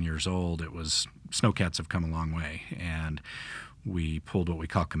 16 years old, snowcats have come a long way. And we pulled what we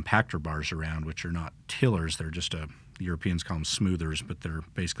call compactor bars around, which are not tillers. They're just Europeans call them smoothers, but they're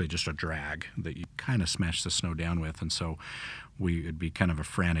basically just a drag that you kind of smash the snow down with. And so it'd be kind of a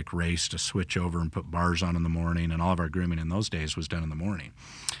frantic race to switch over and put bars on in the morning, and all of our grooming in those days was done in the morning.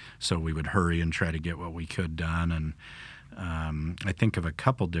 So we would hurry and try to get what we could done. And I think of a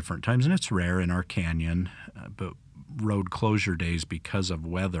couple different times, and it's rare in our canyon, but road closure days because of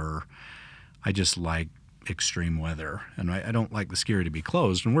weather, I just like extreme weather, and I don't like the ski area to be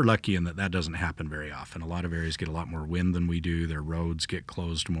closed, and we're lucky in that doesn't happen very often. A lot of areas get a lot more wind than we do. Their roads get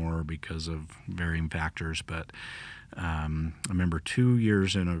closed more because of varying factors, but I remember 2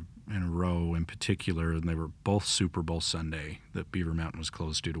 years in a row in particular, and they were both Super Bowl Sunday, that Beaver Mountain was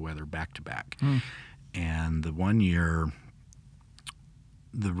closed due to weather back to back. And the one year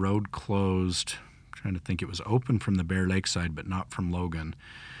the road closed, I'm trying to think, it was open from the Bear Lake side but not from Logan,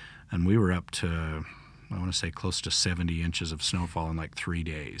 and we were up to, I want to say, close to 70 inches of snowfall in like 3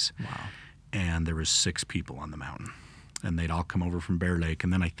 days. Wow. And there was 6 people on the mountain, and they'd all come over from Bear Lake,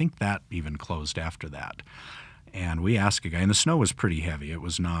 and then I think that even closed after that. And we asked a guy, and the snow was pretty heavy. It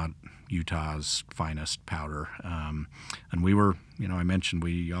was not Utah's finest powder. And we were, I mentioned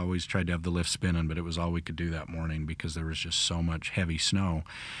we always tried to have the lift spinning, but it was all we could do that morning because there was just so much heavy snow.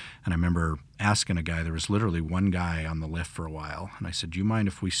 And I remember asking a guy, there was literally one guy on the lift for a while, and I said, do you mind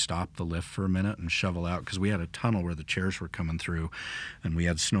if we stop the lift for a minute and shovel out? Because we had a tunnel where the chairs were coming through, and we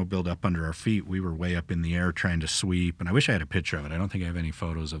had snow build up under our feet. We were way up in the air trying to sweep, and I wish I had a picture of it. I don't think I have any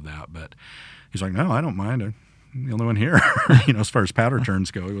photos of that, but he's like, no, I don't mind. I'm the only one here. As far as powder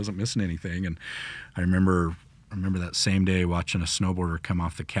turns go, he wasn't missing anything. And I remember remember that same day watching a snowboarder come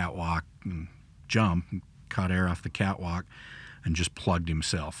off the catwalk and jump, and caught air off the catwalk, and just plugged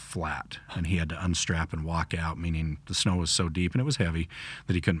himself flat. And he had to unstrap and walk out, meaning the snow was so deep and it was heavy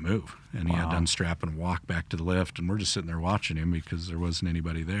that he couldn't move. And he had to unstrap and walk back to the lift. And we're just sitting there watching him because there wasn't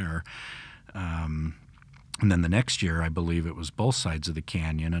anybody there. And then the next year, I believe it was both sides of the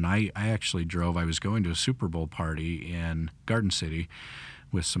canyon. And I actually drove. I was going to a Super Bowl party in Garden City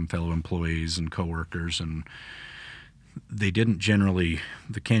with some fellow employees and coworkers, and they didn't generally,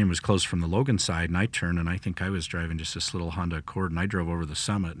 the canyon was closed from the Logan side, and I turned, and I think I was driving just this little Honda Accord, and I drove over the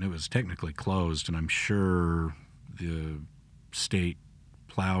summit, and it was technically closed, and I'm sure the state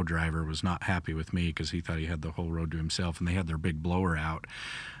plow driver was not happy with me because he thought he had the whole road to himself, and they had their big blower out,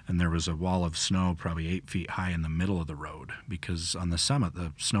 and there was a wall of snow probably 8 feet high in the middle of the road, because on the summit,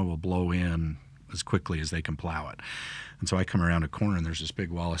 the snow will blow in as quickly as they can plow it. And so I come around a corner and there's this big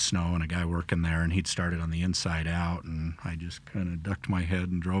wall of snow and a guy working there, and he'd started on the inside out, and I just kind of ducked my head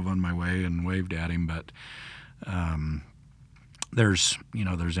and drove on my way and waved at him. But there's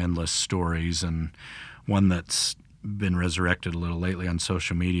endless stories, and one that's been resurrected a little lately on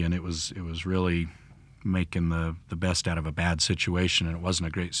social media, and it was really making the best out of a bad situation, and it wasn't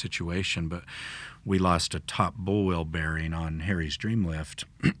a great situation, but we lost a top bullwheel bearing on Harry's Dream Lift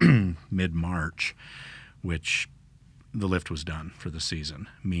mid-March, which the lift was done for the season,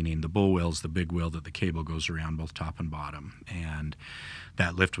 meaning the bullwheel's the big wheel that the cable goes around both top and bottom. And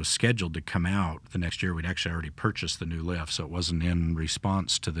that lift was scheduled to come out the next year. We'd actually already purchased the new lift, so it wasn't in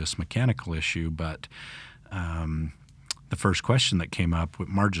response to this mechanical issue, but the first question that came up with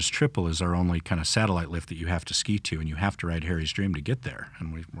Marge's Triple is our only kind of satellite lift that you have to ski to, and you have to ride Harry's Dream to get there.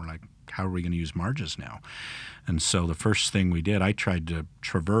 And we're like, how are we going to use Marge's now? And so the first thing we did, I tried to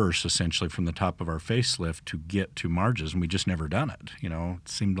traverse essentially from the top of our facelift to get to Marge's, and we just never done it. You know, it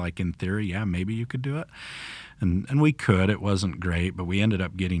seemed like in theory, yeah, maybe you could do it. And we could. It wasn't great, but we ended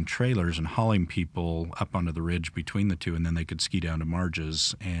up getting trailers and hauling people up onto the ridge between the two, and then they could ski down to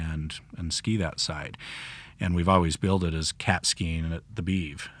Marge's and ski that side. And we've always billed it as cat skiing at the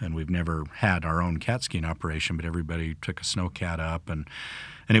Beeve, and we've never had our own cat skiing operation, but everybody took a snowcat up, and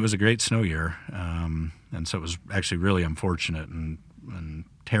it was a great snow year. And so it was actually really unfortunate and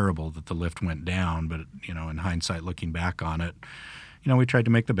terrible that the lift went down, but, you know, in hindsight, looking back on it, you know, we tried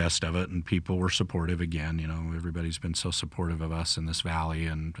to make the best of it, and people were supportive again. You know, everybody's been so supportive of us in this valley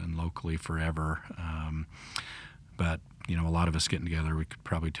and locally forever. But, you know, a lot of us getting together, we could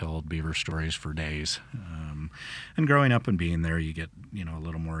probably tell old beaver stories for days. And growing up and being there, you get, you know, a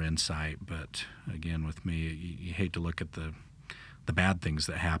little more insight. But again, with me, you hate to look at the bad things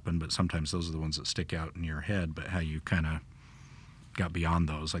that happen, but sometimes those are the ones that stick out in your head. But how you kind of got beyond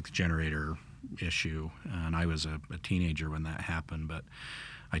those, like the generator issue. And I was a teenager when that happened. But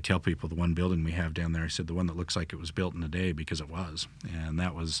I tell people the one building we have down there, I said the one that looks like it was built in a day, because it was. And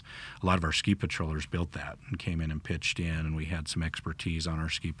that was, a lot of our ski patrollers built that and came in and pitched in, and we had some expertise on our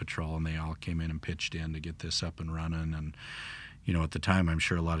ski patrol, and they all came in and pitched in to get this up and running. And, you know, at the time, I'm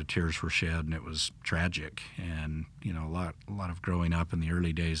sure a lot of tears were shed, and it was tragic. And, you know, a lot of growing up in the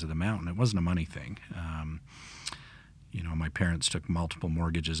early days of the mountain, it wasn't a money thing. You know, my parents took multiple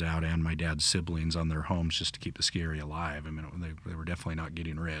mortgages out, and my dad's siblings, on their homes just to keep the ski area alive. I mean, they were definitely not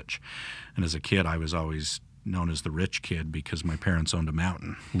getting rich. And as a kid, I was always known as the rich kid because my parents owned a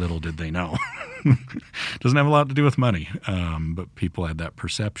mountain. Little did they know. Doesn't have a lot to do with money, but people had that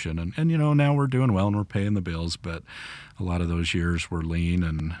perception. And, you know, now we're doing well and we're paying the bills, but a lot of those years were lean,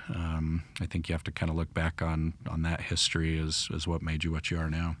 and I think you have to kind of look back on that history as what made you what you are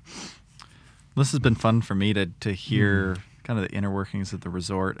now. This has been fun for me to hear kind of the inner workings of the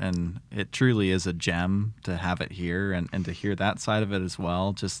resort, and it truly is a gem to have it here and to hear that side of it as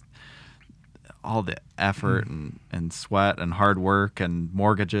well. Just all the effort and sweat and hard work and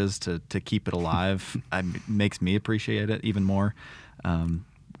mortgages to keep it alive makes me appreciate it even more.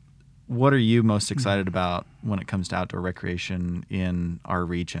 What are you most excited about when it comes to outdoor recreation in our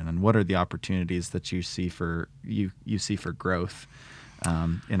region, and what are the opportunities that you see for growth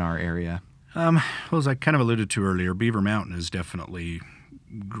in our area? Well, as I kind of alluded to earlier, Beaver Mountain is definitely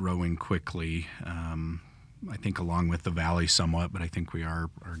growing quickly. I think along with the valley somewhat, but I think we are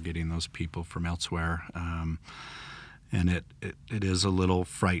getting those people from elsewhere. And it is a little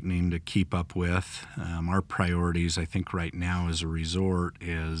frightening to keep up with. Our priorities, I think, right now as a resort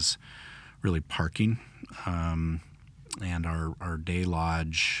is really parking and our day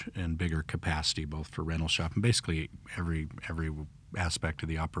lodge and bigger capacity, both for rental shop and basically every aspect of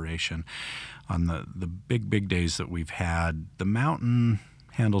the operation. On the big days that we've had, the mountain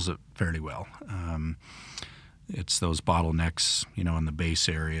handles it fairly well. it's those bottlenecks, in the base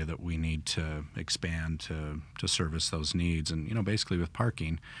area that we need to expand to service those needs. And, basically with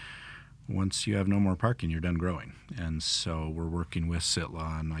parking, once you have no more parking, you're done growing. And so we're working with SITLA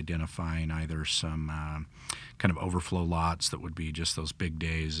on identifying either some kind of overflow lots that would be just those big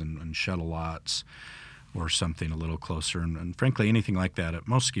days and shuttle lots, or something a little closer. And frankly, anything like that at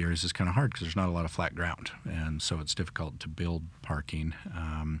most ski areas is kind of hard because there's not a lot of flat ground. And so it's difficult to build parking.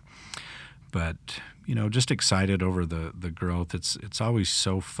 But, just excited over the growth. It's always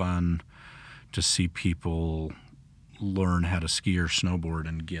so fun to see people learn how to ski or snowboard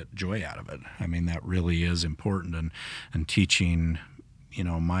and get joy out of it. I mean, that really is important. And teaching,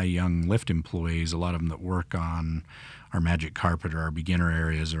 my young lift employees, a lot of them that work on our magic carpet or our beginner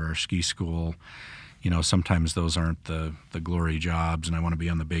areas or our ski school, sometimes those aren't the glory jobs, and I want to be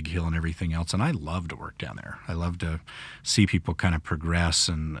on the big hill and everything else. And I love to work down there. I love to see people kind of progress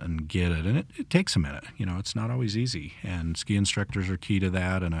and get it. And it takes a minute. It's not always easy. And ski instructors are key to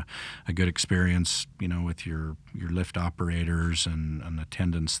that, and a good experience, with your lift operators and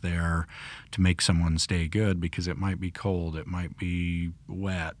attendants there to make someone's day good, because it might be cold, it might be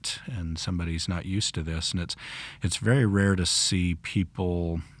wet, and somebody's not used to this. And it's very rare to see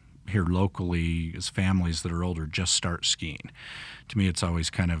people here locally as families that are older just start skiing. To me, it's always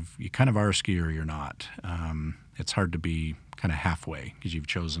you kind of are a skier or you're not. It's hard to be kind of halfway because you've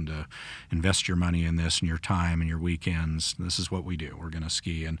chosen to invest your money in this and your time and your weekends. This is what we do. We're going to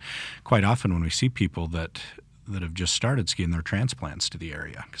ski. And quite often when we see people that have just started skiing, they're transplants to the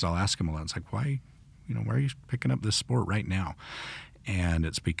area, because I'll ask them a lot. It's like, why are you picking up this sport right now? And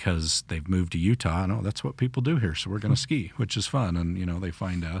it's because they've moved to Utah. No, that's what people do here, so we're going to ski, which is fun. And, they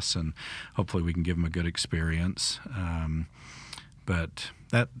find us, and hopefully we can give them a good experience. But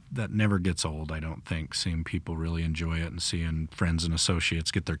that never gets old, I don't think, seeing people really enjoy it and seeing friends and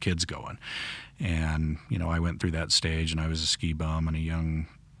associates get their kids going. And, I went through that stage, and I was a ski bum and a young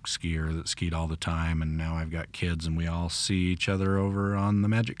skier that skied all the time, and now I've got kids and we all see each other over on the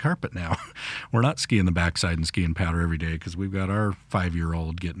magic carpet now. We're not skiing the backside and skiing powder every day because we've got our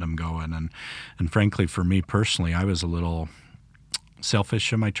 5-year-old getting them going. And frankly, for me personally, I was a little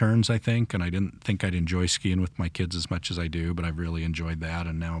selfish in my turns, I think, and I didn't think I'd enjoy skiing with my kids as much as I do, but I've really enjoyed that.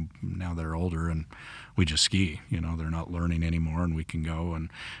 And now they're older and we just ski. They're not learning anymore, and we can go.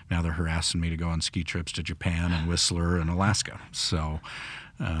 And now they're harassing me to go on ski trips to Japan and Whistler and Alaska. So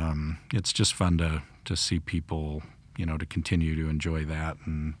it's just fun to see people, to continue to enjoy that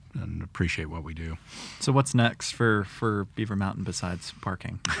and appreciate what we do. So what's next for Beaver Mountain besides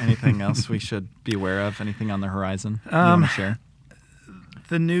parking? Anything else we should be aware of? Anything on the horizon you want to share?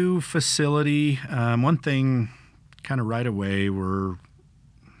 The new facility, one thing kind of right away, we're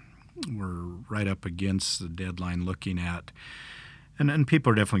right up against the deadline looking at, and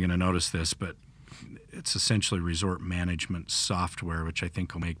people are definitely going to notice this, but it's essentially resort management software, which I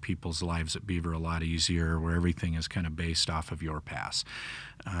think will make people's lives at Beaver a lot easier, where everything is kind of based off of YourPass.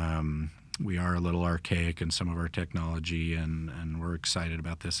 We are a little archaic in some of our technology, and we're excited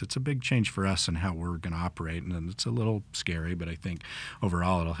about this. It's a big change for us in how we're going to operate, and it's a little scary, but I think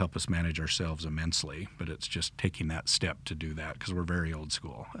overall it'll help us manage ourselves immensely. But it's just taking that step to do that, because we're very old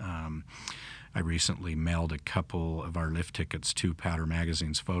school. I recently mailed a couple of our lift tickets to Powder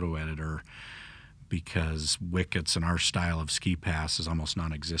Magazine's photo editor, because Wickets and our style of ski pass is almost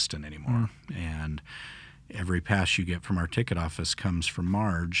non-existent anymore. And every pass you get from our ticket office comes from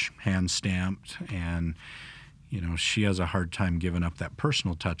Marge, hand-stamped, and, she has a hard time giving up that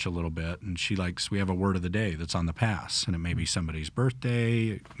personal touch a little bit, and we have a word of the day that's on the pass, and it may be somebody's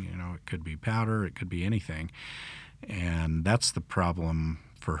birthday, it could be powder, it could be anything. And that's the problem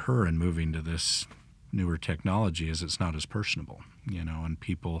for her in moving to this newer technology, is it's not as personable, and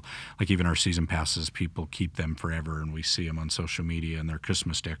people, like even our season passes, people keep them forever, and we see them on social media and their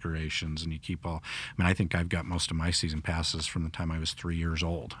Christmas decorations, and you keep I think I've got most of my season passes from the time I was 3 years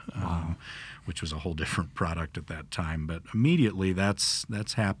old, which was a whole different product at that time. But immediately that's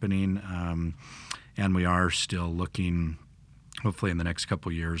happening, and we are still looking, hopefully in the next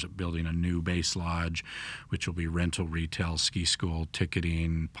couple of years, at building a new base lodge, which will be rental, retail, ski school,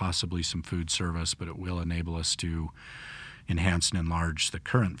 ticketing, possibly some food service, but it will enable us to enhance and enlarge the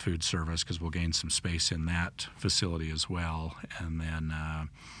current food service, because we'll gain some space in that facility as well. And then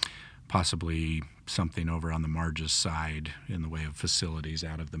possibly something over on the Marge's side in the way of facilities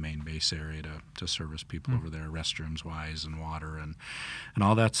out of the main base area to service people over there, restrooms wise and water, and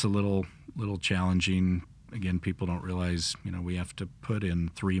all that's a little challenging. Again, people don't realize, we have to put in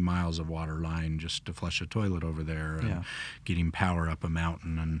 3 miles of water line just to flush a toilet over there, and getting power up a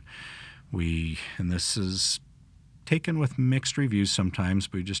mountain. And this is taken with mixed reviews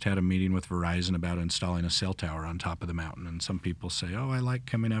sometimes. We just had a meeting with Verizon about installing a cell tower on top of the mountain, and some people say, "Oh, I like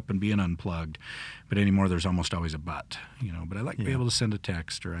coming up and being unplugged," but anymore there's almost always a but. But I like to be able to send a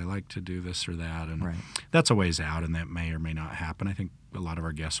text, or I like to do this or that, and that's a ways out, and that may or may not happen. I think a lot of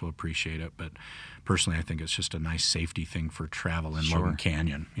our guests will appreciate it, but personally, I think it's just a nice safety thing for travel in Logan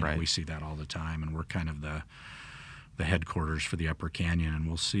Canyon. We see that all the time, and we're kind of the headquarters for the Upper Canyon, and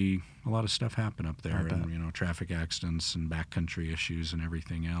we'll see a lot of stuff happen up there, and traffic accidents and backcountry issues and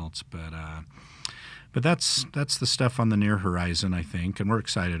everything else. But that's the stuff on the near horizon, I think, and we're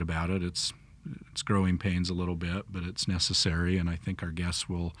excited about it. It's growing pains a little bit, but it's necessary, and I think our guests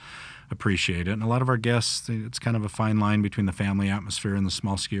will appreciate it. And a lot of our guests, it's kind of a fine line between the family atmosphere and the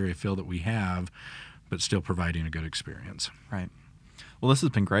small ski area feel that we have, but still providing a good experience. Right. Well, this has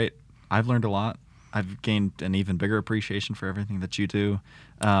been great. I've learned a lot. I've gained an even bigger appreciation for everything that you do.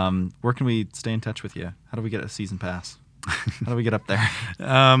 Where can we stay in touch with you? How do we get a season pass? How do we get up there?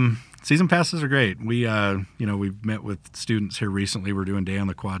 Season passes are great. We've met with students here recently. We're doing Day on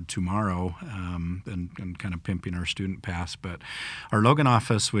the Quad tomorrow, and kind of pimping our student pass. But our Logan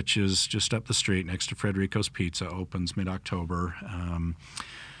office, which is just up the street next to Frederico's Pizza, opens mid-October.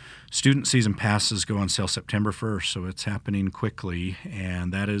 Student season passes go on sale September 1st, so it's happening quickly,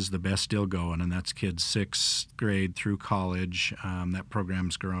 and that is the best deal going, and that's kids 6th grade through college. That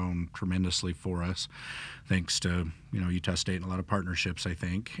program's grown tremendously for us, thanks to Utah State and a lot of partnerships, I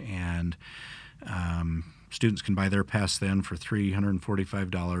think. And students can buy their pass then for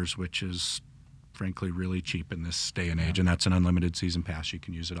 $345, which is frankly really cheap in this day and age, and that's an unlimited season pass. You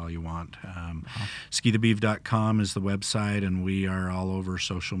can use it all you want. SkiTheBeav.com is the website, and we are all over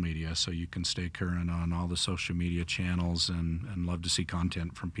social media, so you can stay current on all the social media channels, and love to see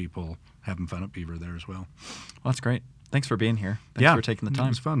content from people having fun at Beaver there as well. Well, that's great. Thanks for being here. Thanks for taking the time. It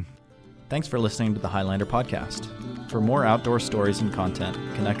was fun. Thanks for listening to the Highlander Podcast. For more outdoor stories and content,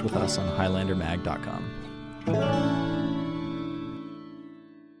 connect with us on HighlanderMag.com.